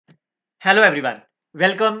Hello everyone.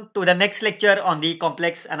 Welcome to the next lecture on the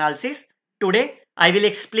complex analysis. Today I will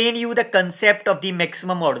explain you the concept of the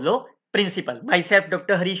maximum modulo principle. Myself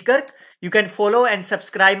Dr. Harish Garg. You can follow and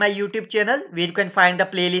subscribe my YouTube channel where you can find the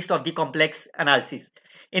playlist of the complex analysis.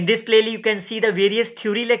 In this playlist you can see the various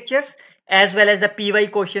theory lectures as well as the PY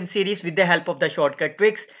question series with the help of the shortcut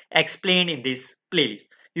tricks explained in this playlist.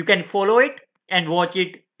 You can follow it and watch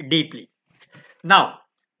it deeply. Now,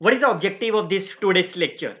 what is the objective of this today's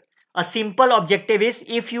lecture? A simple objective is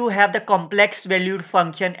if you have the complex valued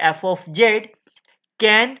function f of z,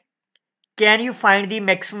 can you find the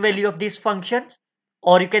maximum value of these functions?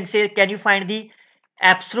 Or you can say, can you find the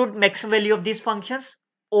absolute maximum value of these functions?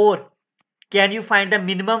 Or can you find the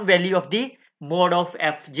minimum value of the mod of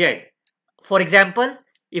fz? For example,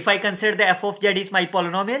 if I consider the f of z is my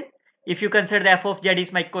polynomial, if you consider the f of z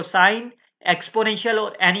is my cosine, exponential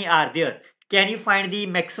or any are there, can you find the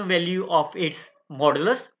maximum value of its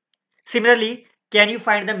modulus? Similarly, can you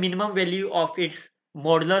find the minimum value of its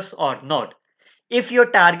modulus or not? If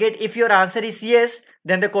your answer is yes,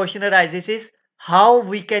 then the question arises is how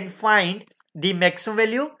we can find the maximum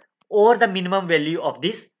value or the minimum value of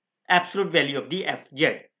this absolute value of the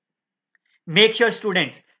fz. Make sure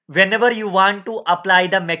students, whenever you want to apply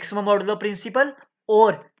the maximum modulo principle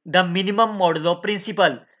or the minimum modulo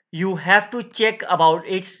principle, you have to check about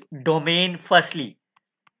its domain firstly.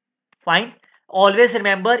 Fine. Always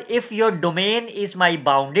remember, if your domain is my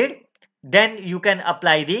bounded, then you can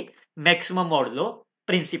apply the maximum modulo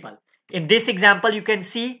principle. In this example, you can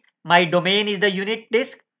see my domain is the unit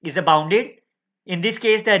disk, is a bounded. In this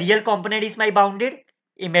case, the real component is my bounded,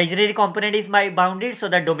 imaginary component is my bounded, so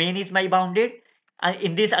the domain is my bounded. And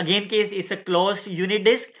in this again case, is a closed unit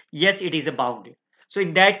disk. Yes, it is a bounded. So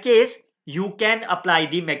in that case, you can apply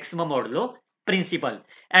the maximum modulo principle.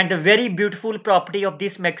 And the very beautiful property of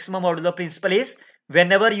this maximum modulo principle is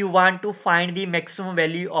whenever you want to find the maximum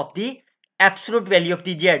value of the absolute value of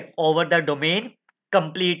the z over the domain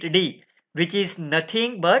complete D, which is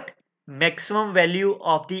nothing but maximum value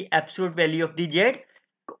of the absolute value of the z,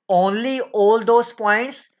 only all those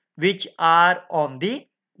points which are on the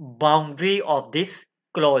boundary of this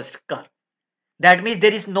closed curve. That means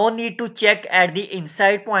there is no need to check at the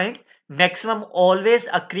inside point, maximum always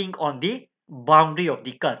occurring on the boundary of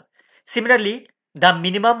the curve. Similarly, the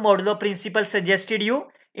minimum modulo principle suggested you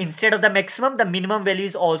instead of the maximum, the minimum value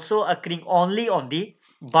is also occurring only on the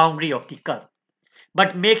boundary of the curve.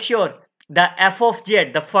 But make sure the f of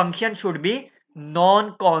z, the function should be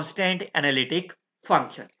non-constant analytic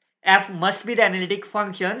function. F must be the analytic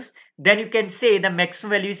functions. Then you can say the maximum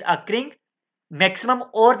value is occurring, maximum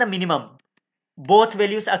or the minimum, both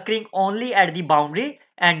values occurring only at the boundary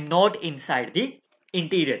and not inside the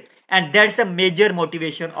interior. And that's the major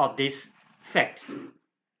motivation of this facts.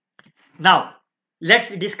 Now,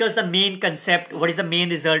 let's discuss the main concept. What is the main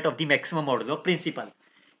result of the maximum modulo principle?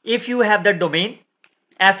 If you have the domain,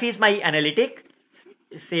 f is my analytic,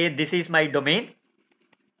 say this is my domain,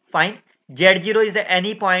 fine. Z0 is the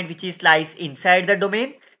any point which is lies inside the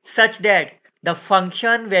domain such that the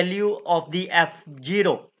function value of the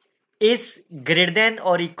f0 is greater than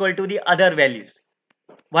or equal to the other values.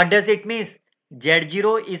 What does it mean?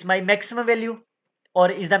 Z0 is my maximum value or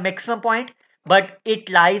is the maximum point, but it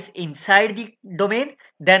lies inside the domain,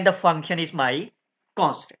 then the function is my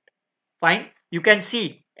constant. Fine. You can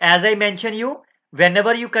see, as I mentioned you,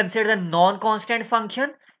 whenever you consider the non-constant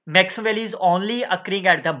function, maximum value is only occurring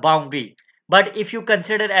at the boundary. But if you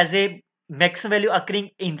consider as a maximum value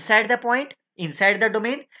occurring inside the point, inside the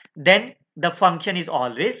domain, then the function is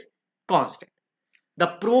always constant. The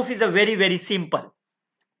proof is a very simple.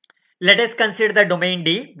 Let us consider the domain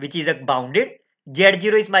D, which is a bounded.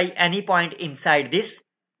 Z0 is my any point inside this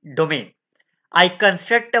domain. I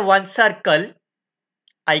construct a one circle.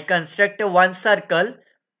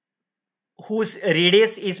 Whose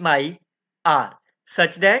radius is my R,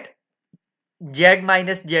 such that Z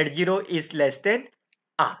minus Z0 is less than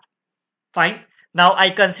R. Fine. Now I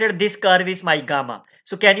consider this curve is my gamma.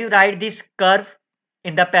 So can you write this curve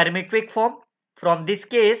in the parametric form? From this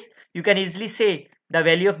case, you can easily say the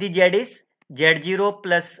value of the z is z0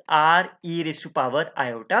 plus r e raised to power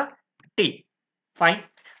iota t. Fine.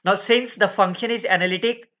 Now since the function is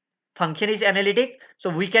analytic, so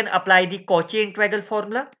we can apply the Cauchy integral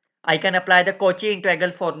formula. I can apply the Cauchy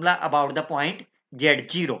integral formula about the point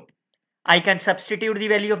z0. I can substitute the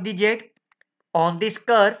value of the z. On this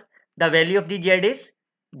curve, the value of the z is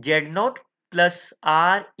z0 plus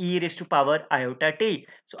r e raised to power iota t.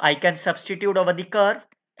 So I can substitute over the curve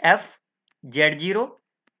f z0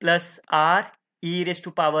 plus r e raised to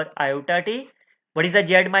power iota t. What is the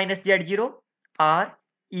z minus z0? R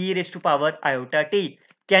e raised to power iota t.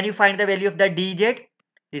 Can you find the value of the dz?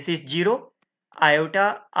 This is 0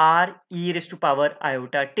 iota r e raised to power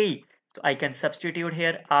iota t. So I can substitute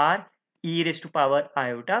here r e raised to power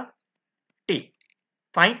iota t.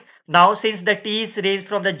 Fine. Now since the t is ranged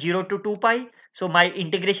from the 0 to 2 pi, so my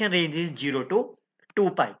integration range is 0 to 2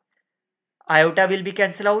 pi. Iota will be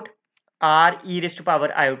cancelled out. R e raised to power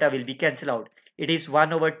iota will be cancelled out. It is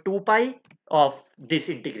 1 over 2 pi of this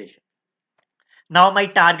integration. Now my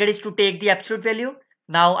target is to take the absolute value.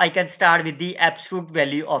 Now I can start with the absolute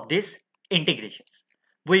value of this integrations.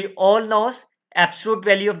 We all know absolute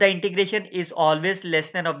value of the integration is always less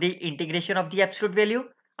than of the integration of the absolute value.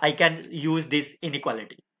 I can use this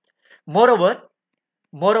inequality. Moreover,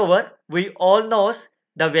 we all know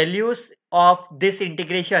the values of this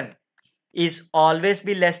integration is always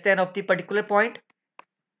be less than of the particular point.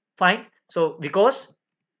 Fine. So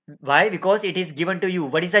why? Because it is given to you.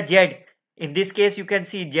 What is a z? In this case, you can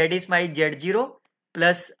see z is my z0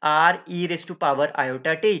 plus r e raised to power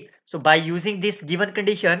iota t. So by using these given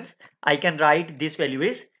conditions, I can write this value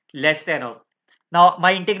is less than of. Now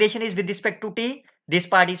my integration is with respect to t. This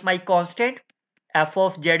part is my constant. F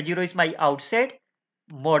of z0 is my outside.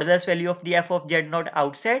 Modulus value of the f of z0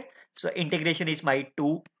 outside. So integration is my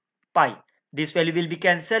 2 pi. This value will be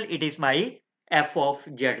cancelled. It is my f of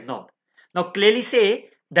z0. Now clearly say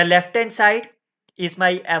the left hand side is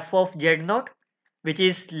my f of z0, which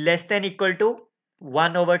is less than equal to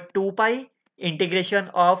 1 over 2 pi integration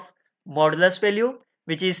of modulus value,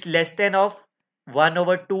 which is less than of 1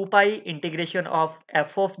 over 2 pi integration of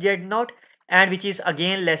f of z0, and which is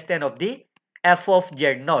again less than of the f of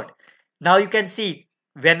z0. Now you can see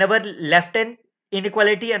whenever left hand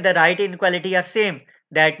inequality and the right inequality are same,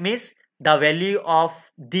 that means the value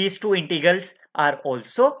of these two integrals are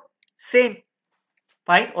also same.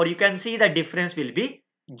 Fine. Or you can see the difference will be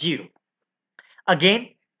 0. Again,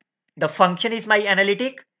 the function is my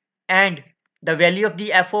analytic and the value of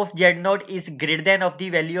the f of z0 is greater than of the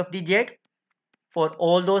value of the z. For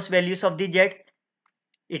all those values of the z,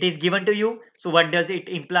 it is given to you. So what does it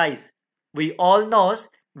implies? We all know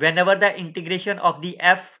whenever the integration of the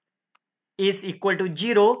f is equal to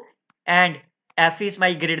 0 and f is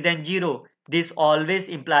my greater than 0, this always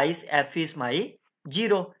implies f is my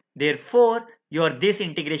 0. Therefore, your this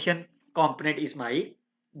integration component is my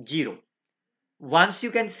 0. Once you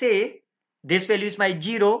can say this value is my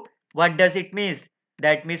 0, what does it mean?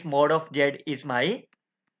 That means mod of z is my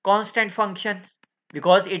constant function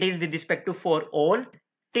because it is with respect to for all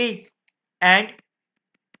t. And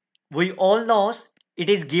we all know it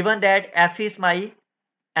is given that f is my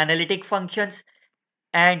analytic functions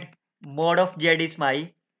and mod of z is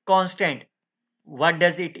my constant. What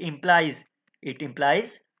does it implies? It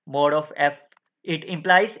implies mod of f. It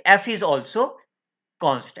implies f is also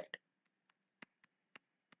constant.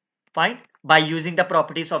 Fine. By using the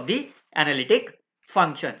properties of the analytic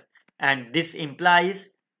functions. And this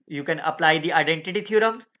implies you can apply the identity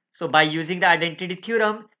theorem. So by using the identity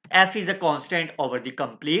theorem, f is a constant over the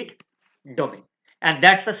complete domain. And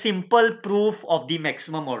that's a simple proof of the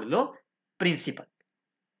maximum modulo principle.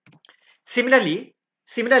 Similarly,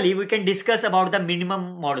 we can discuss about the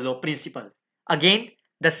minimum modulo principle. Again,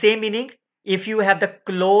 the same meaning. If you have the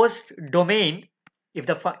closed domain, if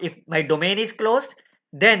my domain is closed,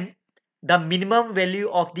 then the minimum value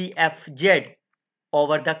of the fz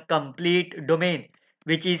over the complete domain,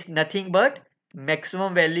 which is nothing but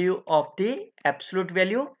maximum value of the absolute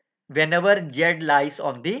value whenever z lies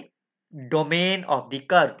on the domain of the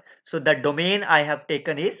curve. So the domain I have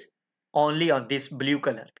taken is only on this blue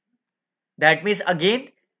color. That means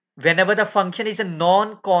again, whenever the function is a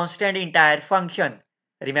non-constant entire function,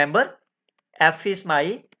 remember f is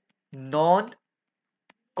my non-constant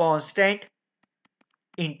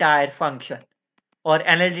entire function or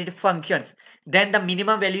analytic functions, then the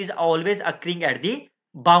minimum value is always occurring at the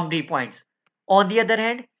boundary points. On the other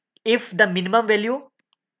hand, if your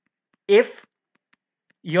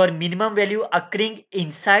minimum value occurring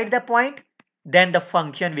inside the point, then the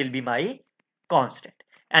function will be my constant.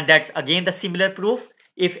 And that's again the similar proof.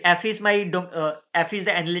 If f is f is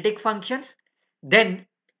the analytic functions, then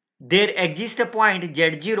there exists a point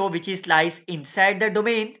z0 which is lies inside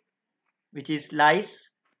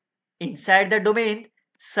the domain,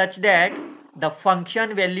 such that the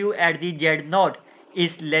function value at the z0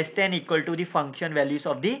 is less than equal to the function values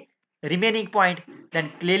of the remaining point.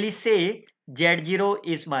 Then clearly say z0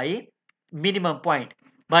 is my minimum point,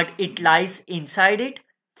 but it lies inside it.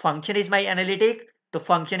 Function is my analytic. The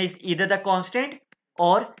function is either the constant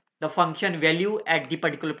or the function value at the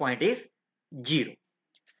particular point is 0.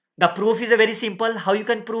 The proof is a very simple. How you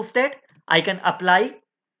can prove that? I can apply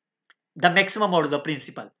the maximum modulo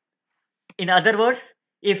principle. In other words,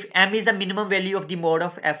 if m is the minimum value of the mode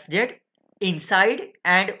of fz inside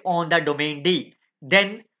and on the domain D,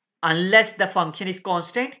 then unless the function is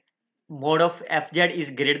constant, mode of fz is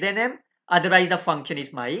greater than m, otherwise the function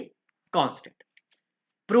is my constant.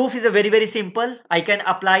 Proof is a very simple. I can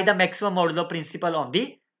apply the maximum modulo principle on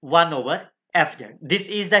the 1 over fz. This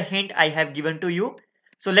is the hint I have given to you.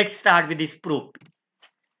 So let's start with this proof.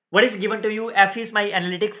 What is given to you? F is my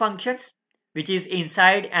analytic functions, which is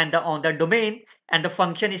inside and on the domain, and the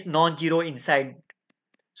function is non-zero inside.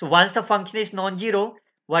 So once the function is non-zero,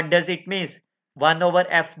 what does it mean? 1 over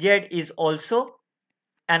fz is also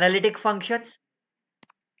analytic functions.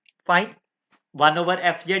 Fine. 1 over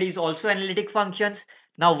fz is also analytic functions.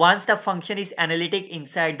 Now once the function is analytic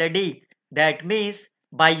inside the D, that means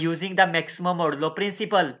by using the maximum modulo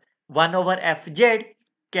principle, 1 over fz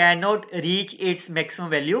cannot reach its maximum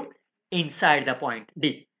value inside the point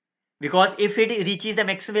D. Because if it reaches the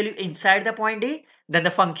maximum value inside the point D, then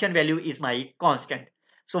the function value is my constant.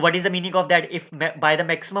 So what is the meaning of that? If by the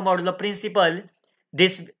maximum modulo principle,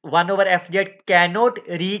 this 1 over fz cannot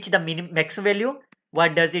reach the maximum value,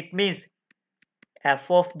 what does it mean?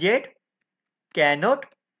 F of z cannot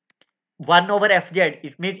 1 over fz,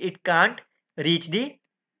 it means it can't reach the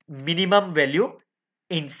minimum value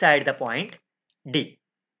inside the point D.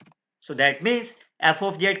 So that means f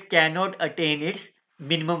of z cannot attain its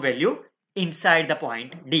minimum value inside the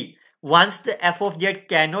point D. Once the f of z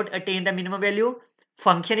cannot attain the minimum value,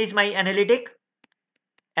 function is my analytic,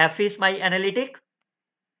 f is my analytic.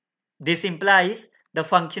 This implies the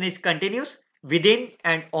function is continuous within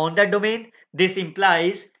and on the domain. This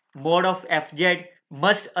implies mode of fz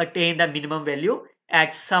must attain the minimum value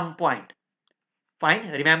at some point.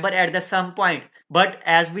 Fine, remember at the some point. But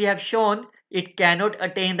as we have shown, it cannot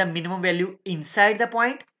attain the minimum value inside the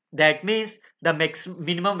point. That means the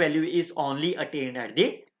minimum value is only attained at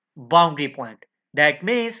the boundary point. That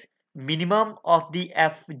means minimum of the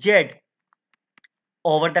fz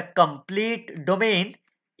over the complete domain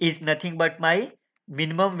is nothing but my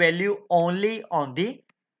minimum value only on the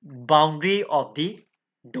boundary of the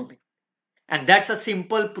domain. And that's a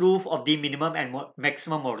simple proof of the minimum and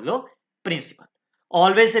maximum modulo principle.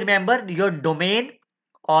 Always remember your domain,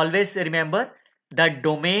 always remember the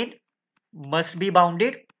domain must be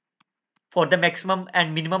bounded for the maximum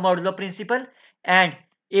and minimum modulo principle. And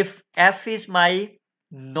if f is my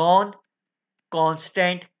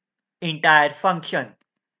non-constant entire function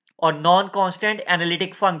or non-constant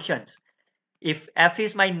analytic functions, if f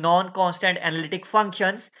is my non-constant analytic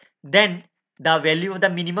functions, then the value of the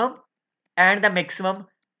minimum and the maximum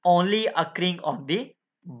only occurring on the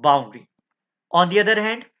boundary. On the other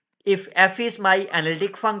hand, if f is my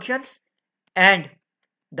analytic functions and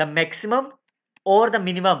the maximum or the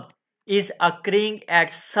minimum is occurring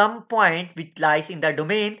at some point which lies in the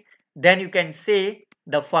domain, then you can say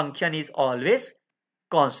the function is always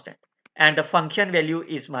constant and the function value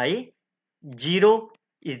is my 0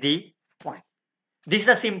 is the point. This is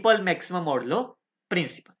a simple maximum modulo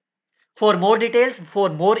principle. For more details, for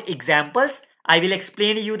more examples, I will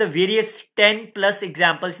explain you the various 10 plus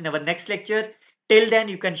examples in our next lecture. Till then,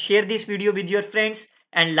 you can share this video with your friends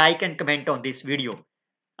and like and comment on this video.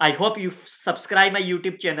 I hope you subscribe my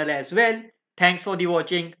YouTube channel as well. Thanks for the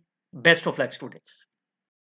watching. Best of luck, students.